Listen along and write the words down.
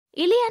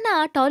ఇలియానా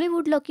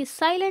టాలీవుడ్‌లోకి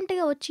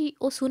సైలెంట్‌గా వచ్చి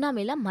ఓ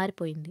సునామీలా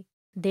మారిపోయింది.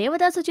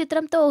 'దేవదాసు'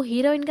 చిత్రంతో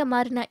హీరోయిన్‌గా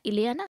మారిన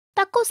ఇలియానా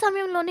తక్కువ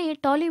సమయంలోనే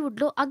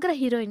టాలీవుడ్‌లో అగ్ర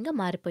హీరోయిన్‌గా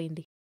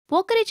మారిపోయింది.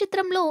 'పోకిరి'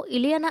 చిత్రంలో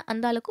ఇలియానా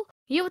అందాలకు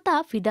యువత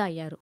ఫిదా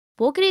అయ్యారు.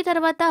 'పోకిరి'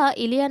 తర్వాత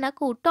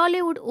ఇలియానాకు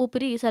టాలీవుడ్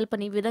ఊపిరి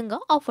సల్పని విధంగా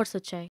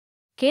ఆఫర్సొచ్చాయి.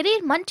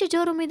 కెరీర్ మంచి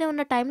జోరు మీద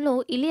ఉన్న టైంలో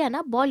ఇలియానా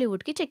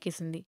బాలీవుడ్‌కి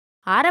చెక్కేసింది.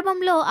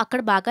 ఆరంభంలో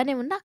అక్కడ బాగానే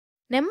ఉన్నా,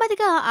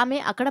 నెమ్మదిగా ఆమె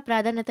అక్కడ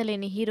ప్రాధాన్యత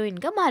లేని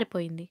హీరోయిన్‌గా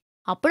మారిపోయింది.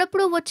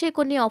 అప్పుడప్పుడు వచ్చే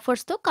కొన్ని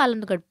ఆఫర్స్‌తో కాలం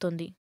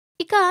గడుపుతోంది.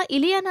 ఇక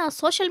ఇలియానా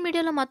సోషల్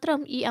మీడియాలో మాత్రం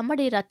ఈ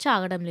అమ్మడి రచ్చ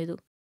ఆగడం లేదు.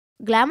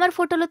 గ్లామర్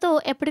ఫోటోలతో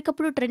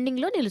ఎప్పటికప్పుడు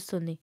ట్రెండింగ్‌లో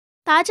నిలుస్తుంది.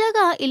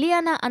 తాజాగా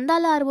ఇలియానా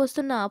అందాల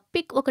ఆరబోస్తున్న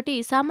పిక్ ఒకటి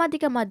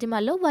సామాజిక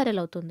మాధ్యమాల్లో వైరల్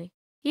అవుతుంది.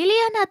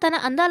 ఇలియానా తన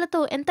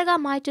అందాలతో ఎంతగా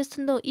మాయ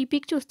చేస్తుందో ఈ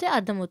పిక్ చూస్తే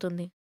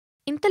అర్థమవుతుంది.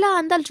 ఇంతలా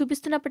అందాలు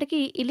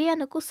చూపిస్తున్నప్పటికీ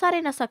ఇలియానాకు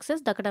సరైన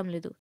సక్సెస్ దక్కడం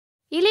లేదు.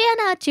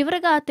 ఇలియానా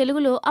చివరగా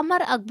తెలుగులో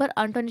 'అమర్ అక్బర్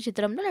ఆంటోనీ'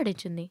 చిత్రంలో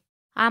నటించింది.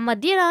 ఆ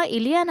మధ్యన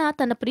ఇలియానా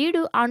తన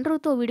ప్రియుడు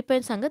ఆండ్రూతో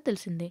విడిపోయిన సంగతి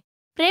తెలిసిందే.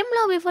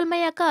 ప్రేమలో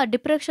విఫలమయ్యాక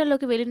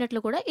డిప్రెషన్‌లోకి వెళ్ళినట్లు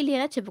కూడా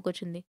ఇలియానా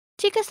చెప్పుకొచ్చింది.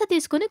 చికిత్స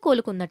తీసుకుని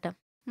కోలుకుందట.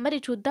 మరి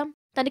చూద్దాం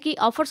తనకి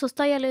ఆఫర్స్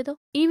వస్తాయా లేదో.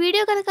 ఈ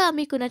వీడియో కనుక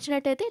మీకు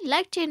నచ్చినట్టయితే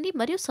లైక్ చేయండి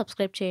మరియు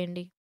సబ్స్క్రైబ్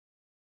చేయండి.